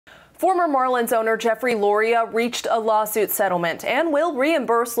Former Marlins owner Jeffrey Loria reached a lawsuit settlement and will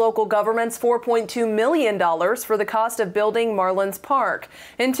reimburse local governments $4.2 million for the cost of building Marlins Park.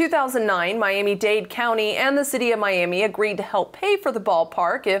 In 2009, Miami-Dade County and the city of Miami agreed to help pay for the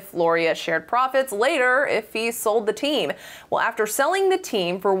ballpark if Loria shared profits later if he sold the team. Well, after selling the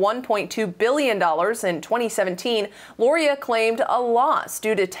team for $1.2 billion in 2017, Loria claimed a loss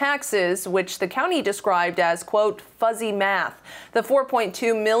due to taxes, which the county described as, quote, fuzzy math. The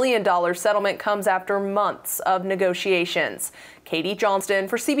 $4.2 million settlement comes after months of negotiations. Johnston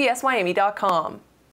for CBSMiami.com.